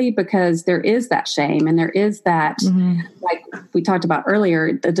redemptively, because there is that shame and there is that, like we talked about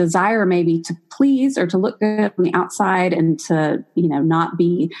earlier, the desire maybe to please or to look good on the outside and to, not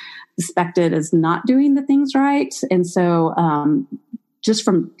be suspected as not doing the things right. And so, just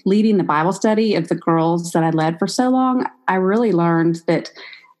from leading the Bible study of the girls that I led for so long, I really learned that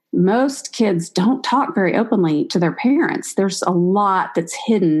most kids don't talk very openly to their parents. There's a lot that's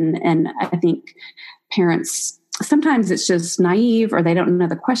hidden. And I think parents, sometimes it's just naive or they don't know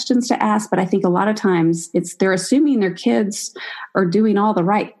the questions to ask. But I think a lot of times they're assuming their kids are doing all the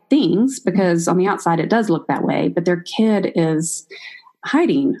right things because on the outside it does look that way, but their kid is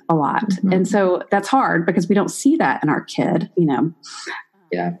hiding a lot. Mm-hmm. And so that's hard because we don't see that in our kid,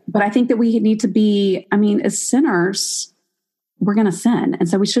 Yeah. But I think that we need to be, as sinners, we're going to sin. And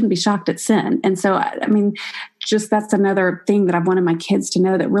so we shouldn't be shocked at sin. And so, just that's another thing that I've wanted my kids to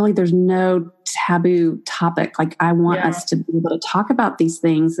know, that really there's no taboo topic. Like I want us to be able to talk about these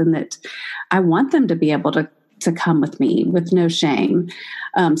things, and that I want them to be able to come with me with no shame.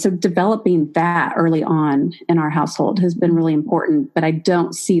 So developing that early on in our household has been really important, but I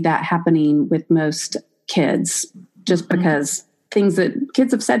don't see that happening with most kids just because things that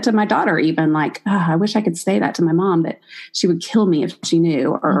kids have said to my daughter, even like, I wish I could say that to my mom, that she would kill me if she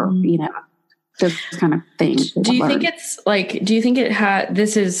knew, or, those kind of things. Do you think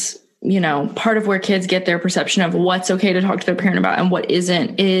this is, part of where kids get their perception of what's okay to talk to their parent about and what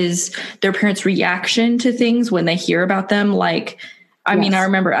isn't, is their parents' reaction to things when they hear about them? Like, I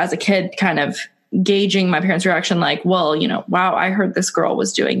remember as a kid kind of gauging my parents' reaction, like, well, wow, I heard this girl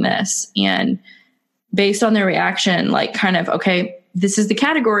was doing this. And based on their reaction, like kind of, okay, this is the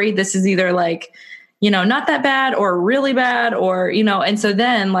category. This is either like, not that bad or really bad, or, and so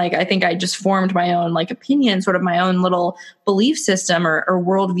then like, I think I just formed my own like opinion, sort of my own little belief system or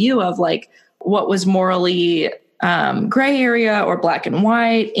worldview of like what was morally gray area or black and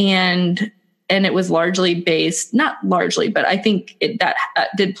white. And it was largely based, not largely, but I think that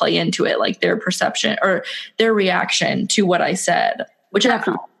did play into it, like their perception or their reaction to what I said, which I'm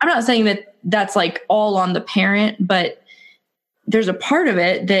not saying that that's like all on the parent, but there's a part of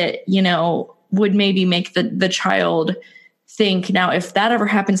it that, would maybe make the child think, now, if that ever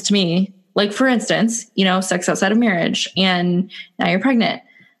happens to me, like for instance, sex outside of marriage and now you're pregnant.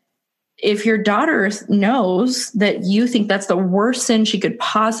 If your daughter knows that you think that's the worst sin she could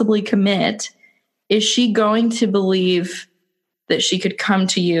possibly commit, is she going to believe that she could come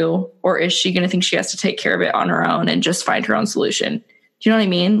to you, or is she going to think she has to take care of it on her own and just find her own solution? Do you know what I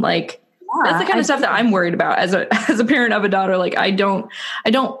mean? Like, that's the kind of stuff that I'm worried about as a parent of a daughter. Like, I'm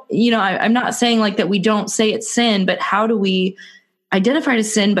not saying like that we don't say it's sin, but how do we identify it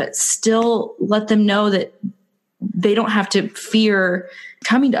as sin, but still let them know that they don't have to fear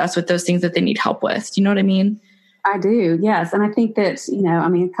coming to us with those things that they need help with? Do you know what I mean? I do, yes. And I think that,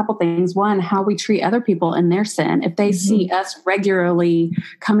 a couple things. One, how we treat other people in their sin. If they see us regularly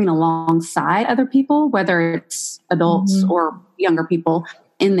coming alongside other people, whether it's adults or younger people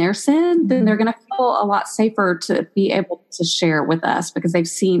in their sin, then they're going to feel a lot safer to be able to share with us because they've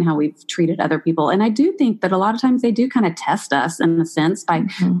seen how we've treated other people. And I do think that a lot of times they do kind of test us in a sense by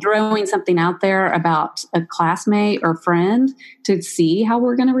throwing something out there about a classmate or friend to see how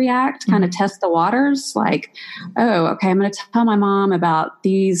we're going to react, kind of test the waters. Like, oh, okay, I'm going to tell my mom about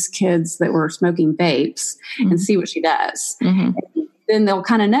these kids that were smoking vapes and see what she does. Then they'll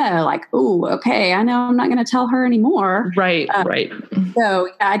kind of know, like, oh, okay, I know I'm not going to tell her anymore. Right. So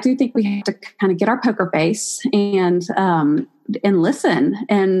I do think we have to kind of get our poker face and listen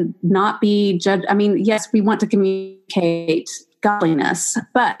and not be judged. I mean, yes, we want to communicate godliness,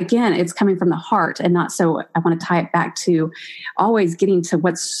 but again, it's coming from the heart and not so. I want to tie it back to always getting to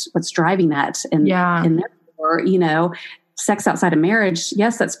what's driving that, and therefore, sex outside of marriage,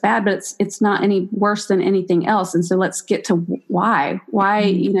 yes, that's bad, but it's not any worse than anything else. And so let's get to why why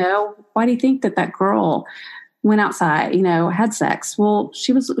do you think that girl went outside, had sex? Well,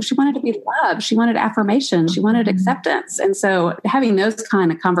 she wanted to be loved. She wanted affirmation. She wanted acceptance. And so having those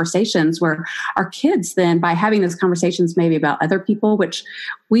kind of conversations where our kids then, by having those conversations maybe about other people, which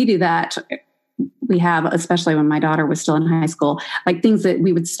we do that, we have, especially when my daughter was still in high school, like things that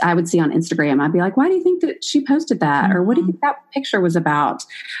I would see on Instagram. I'd be like, why do you think that she posted that? Or what do you think that picture was about?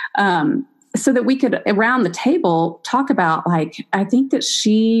 So that we could, around the table, talk about, like, I think that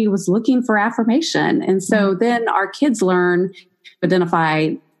she was looking for affirmation. And so then our kids learn to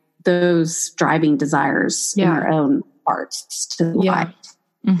identify those driving desires in their own hearts to life.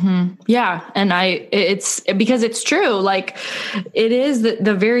 Yeah. And it's because it's true. Like, it is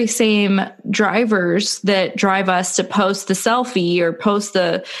the very same drivers that drive us to post the selfie or post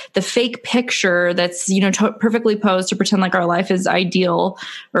the fake picture that's, perfectly posed to pretend like our life is ideal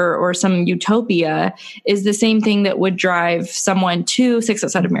or some utopia, is the same thing that would drive someone to sex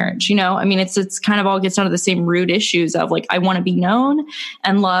outside of marriage. I mean, it's kind of all gets down to the same root issues of, like, I want to be known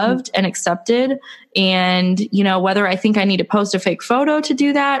and loved and accepted. And, whether I think I need to post a fake photo to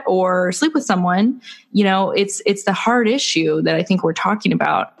do that or sleep with someone, it's the hard issue that I think we're talking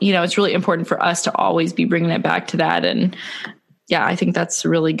about. It's really important for us to always be bringing it back to that. And yeah, I think that's a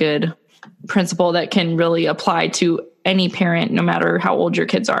really good principle that can really apply to any parent, no matter how old your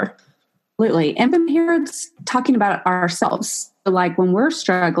kids are. Absolutely. And then here it's talking about ourselves. Like when we're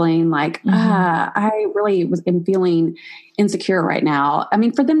struggling, like, I really am feeling insecure right now. I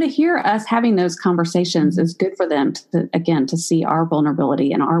mean, for them to hear us having those conversations is good for them to see our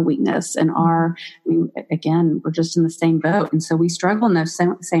vulnerability and our weakness and again, we're just in the same boat. And so we struggle in those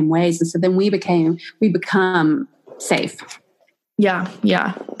same ways. And so then we become safe. Yeah.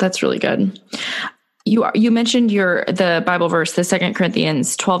 That's really good. You mentioned the Bible verse, the 2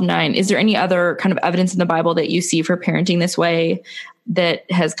 Corinthians 12:9. Is there any other kind of evidence in the Bible that you see for parenting this way that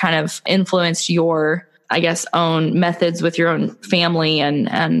has kind of influenced your, I guess, own methods with your own family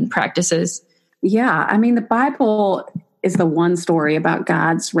and practices? Yeah. I mean, the Bible is the one story about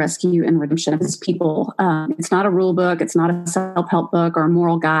God's rescue and redemption of his people. It's not a rule book. It's not a self-help book or a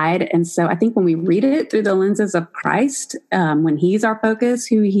moral guide. And so I think when we read it through the lenses of Christ, when he's our focus,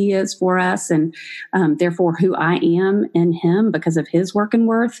 who he is for us, and therefore who I am in him because of his work and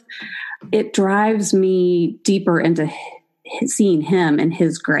worth, it drives me deeper into seeing him and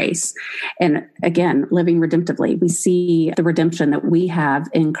his grace. And again, living redemptively. We see the redemption that we have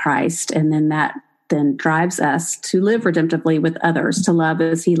in Christ, and then that then drives us to live redemptively with others, to love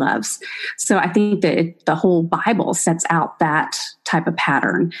as he loves. So I think that the whole Bible sets out that type of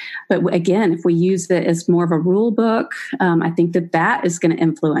pattern. But again, if we use it as more of a rule book, I think that is going to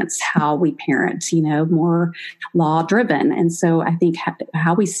influence how we parent, more law driven. And so I think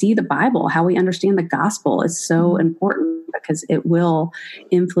how we see the Bible, how we understand the gospel is so important because it will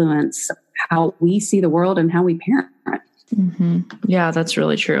influence how we see the world and how we parent. Yeah, that's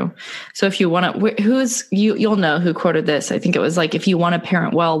really true. So if you want to, you'll know who quoted this. I think it was like, if you want to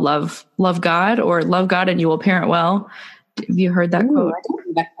parent well, love God, or love God and you will parent well. Have you heard that quote? I don't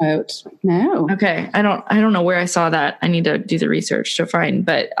know that quote. No. Okay. I don't know where I saw that. I need to do the research to find,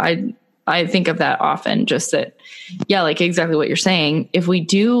 but I think of that often, just that, yeah, like exactly what you're saying. If we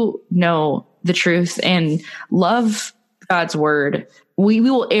do know the truth and love God's word, we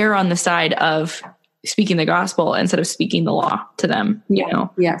will err on the side of speaking the gospel instead of speaking the law to them. Yeah. You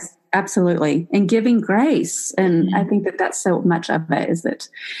know? Yes, absolutely. And giving grace. And I think that that's so much of it, is that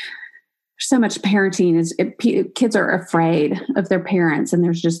so much parenting is kids are afraid of their parents, and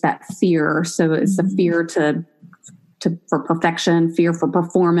there's just that fear. So it's the fear for perfection, fear for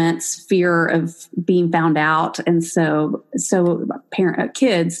performance, fear of being found out. And so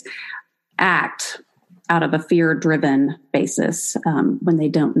kids act out of a fear-driven basis when they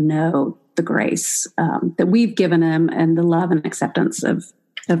don't know the grace that we've given them and the love and acceptance of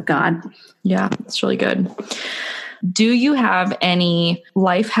God. Yeah, that's really good. Do you have any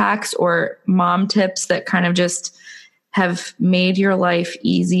life hacks or mom tips that kind of just have made your life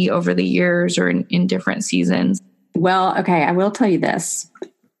easy over the years or in different seasons? Well, okay, I will tell you this.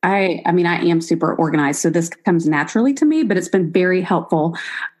 I am super organized, so this comes naturally to me, but it's been very helpful.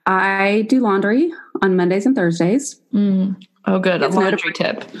 I do laundry on Mondays and Thursdays. Oh, good. A laundry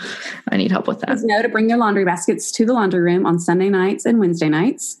tip. I need help with that. To bring their laundry baskets to the laundry room on Sunday nights and Wednesday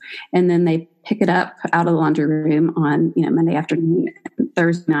nights. And then they pick it up out of the laundry room on, Monday afternoon,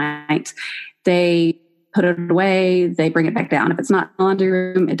 Thursday night. They put it away, they bring it back down. If it's not in the laundry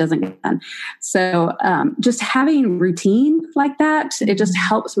room, it doesn't get done. So just having routine like that, it just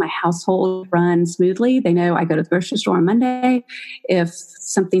helps my household run smoothly. They know I go to the grocery store on Monday. If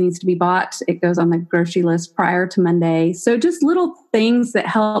something needs to be bought, it goes on the grocery list prior to Monday. So just little things that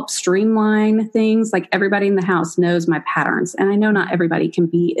help streamline things. Like everybody in the house knows my patterns. And I know not everybody can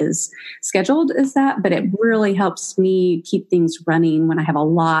be as scheduled as that, but it really helps me keep things running when I have a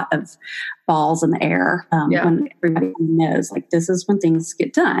lot of balls in the air. When everybody knows, like, this is when things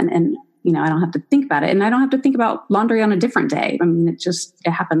get done. And, I don't have to think about it. And I don't have to think about laundry on a different day. I mean, it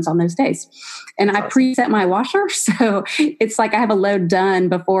happens on those days. And I preset my washer. So it's like I have a load done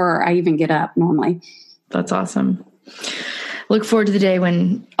before I even get up normally. That's awesome. Look forward to the day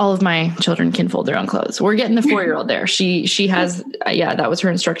when all of my children can fold their own clothes. We're getting the 4-year-old there. She has, that was her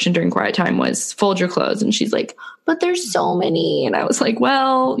instruction during quiet time, was fold your clothes. And she's like, but there's so many. And I was like,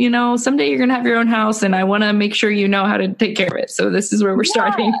 well, someday you're going to have your own house, and I want to make sure you know how to take care of it. So this is where we're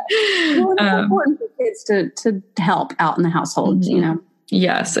starting. Well, it's important for kids to help out in the household,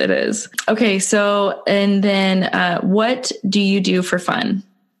 Yes, it is. Okay. So, and then what do you do for fun?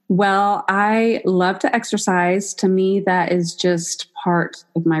 Well, I love to exercise. To me, that is just part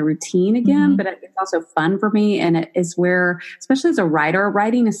of my routine again, but it's also fun for me. And it is where, especially as a writer,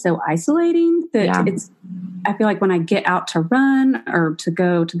 writing is so isolating that I feel like when I get out to run or to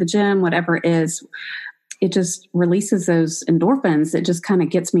go to the gym, whatever it is, it just releases those endorphins. It just kind of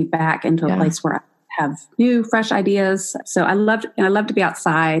gets me back into a place where I have new, fresh ideas. So I love to be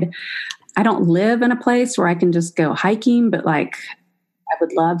outside. I don't live in a place where I can just go hiking, but like, I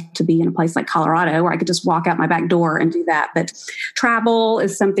would love to be in a place like Colorado where I could just walk out my back door and do that. But travel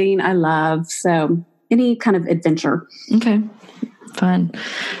is something I love. So any kind of adventure. Okay. Fun.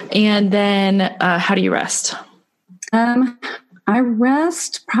 And then how do you rest? I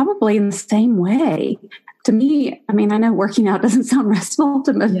rest probably in the same way. To me, I know working out doesn't sound restful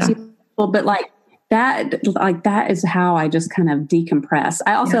to most people, but that is how I just kind of decompress.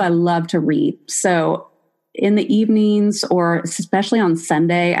 I love to read. So in the evenings, or especially on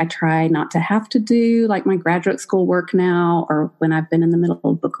Sunday, I try not to have to do like my graduate school work now, or when I've been in the middle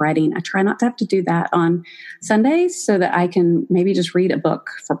of book writing, I try not to have to do that on Sundays, so that I can maybe just read a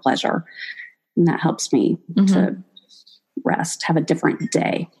book for pleasure. And that helps me to rest, have a different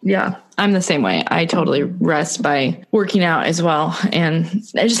day. Yeah, I'm the same way. I totally rest by working out as well. And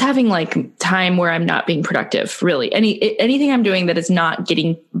just having like time where I'm not being productive, really. Anything I'm doing that is not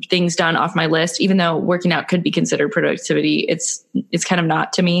getting things done off my list, even though working out could be considered productivity, it's kind of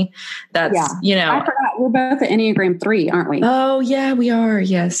not to me. That's, I forgot. We're both at Enneagram 3, aren't we? Oh yeah, we are.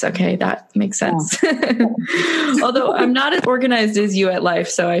 Yes. Okay. That makes sense. Yeah. Although I'm not as organized as you at life.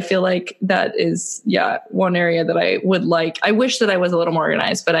 So I feel like that is, one area that I would like. I wish that I was a little more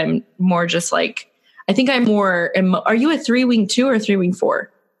organized, but I'm more just like, I think I'm more, are you a 3-wing 2 or 3-wing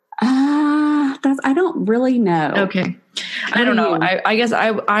 4? I don't really know. Okay. I don't know. I guess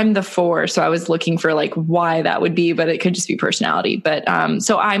I'm the 4. So I was looking for like why that would be, but it could just be personality. But,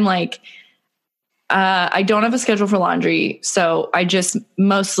 so I'm like, I don't have a schedule for laundry, so I just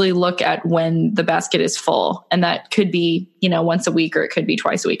mostly look at when the basket is full, and that could be, once a week, or it could be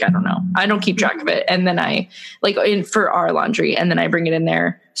twice a week. I don't know. I don't keep track of it. And then I for our laundry, and then I bring it in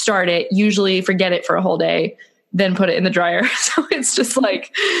there, start it, usually forget it for a whole day, then put it in the dryer. So it's just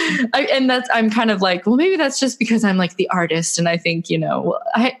like, I'm kind of like, well, maybe that's just because I'm like the artist. And I think,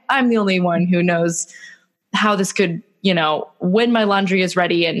 I'm the only one who knows how this could, when my laundry is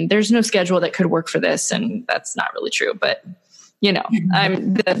ready, and there's no schedule that could work for this. And that's not really true. But,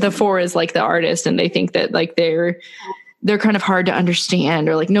 I'm the four is like the artist, and they think that like they're kind of hard to understand,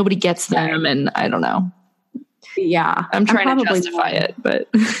 or like nobody gets them. And I don't know. Yeah. I'm trying to justify it, but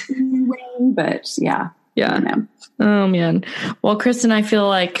yeah. Yeah. Oh man. Well, Kristen, I feel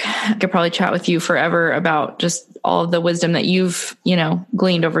like I could probably chat with you forever about just all of the wisdom that you've,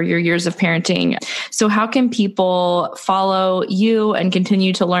 gleaned over your years of parenting. So how can people follow you and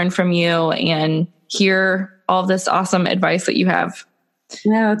continue to learn from you and hear all this awesome advice that you have?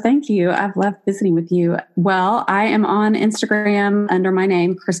 No, thank you. I've loved visiting with you. Well, I am on Instagram under my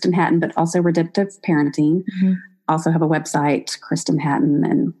name, Kristen Hatton, but also Redemptive Parenting. Mm-hmm. Also have a website, Kristen Hatton,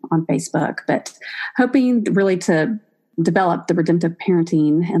 and on Facebook, but hoping really to develop the redemptive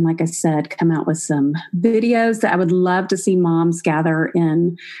parenting. And like I said, come out with some videos that I would love to see moms gather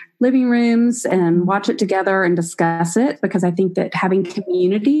in living rooms and watch it together and discuss it, because I think that having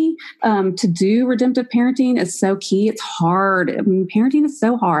community to do redemptive parenting is so key. It's hard. I mean, parenting is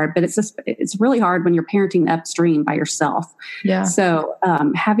so hard, but it's really hard when you're parenting upstream by yourself. Yeah. So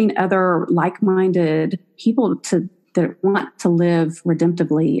having other like-minded people that want to live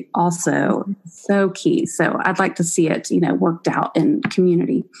redemptively also so key. So I'd like to see it, worked out in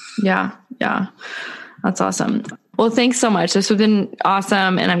community. Yeah. Yeah. That's awesome. Well, thanks so much. This has been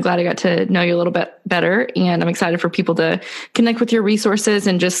awesome. And I'm glad I got to know you a little bit better. And I'm excited for people to connect with your resources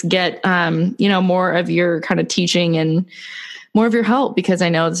and just get, more of your kind of teaching and more of your help, because I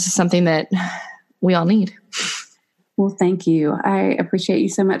know this is something that we all need. Well, thank you. I appreciate you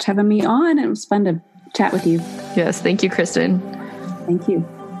so much having me on. It was fun to chat with you. Yes. Thank you, Kristen. Thank you.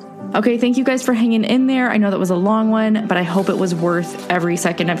 Okay. Thank you guys for hanging in there. I know that was a long one, but I hope it was worth every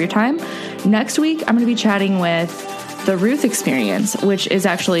second of your time. Next week, I'm going to be chatting with the Ruth Experience, which is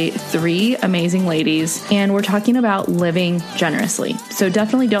actually 3 amazing ladies, and we're talking about living generously. So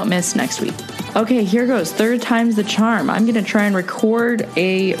definitely don't miss next week. Okay, here goes. 3rd time's the charm. I'm going to try and record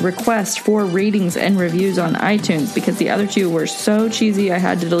a request for ratings and reviews on iTunes, because the other 2 were so cheesy I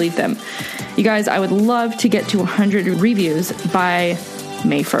had to delete them. You guys, I would love to get to 100 reviews by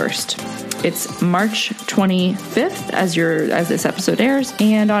May 1st. It's March 25th as this episode airs,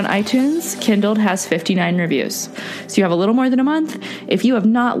 and on iTunes, Kindled has 59 reviews. So you have a little more than a month. If you have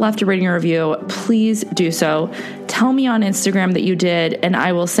not left a rating or review, please do so. Tell me on Instagram that you did, and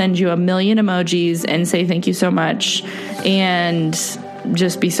I will send you a million emojis and say thank you so much, and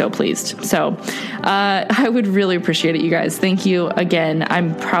just be so pleased. So I would really appreciate it, you guys. Thank you again.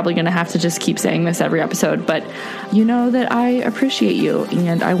 I'm probably going to have to just keep saying this every episode, but you know that I appreciate you,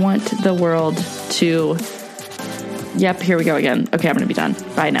 and I want the world to... Yep, here we go again. Okay, I'm going to be done.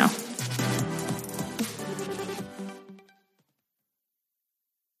 Bye now.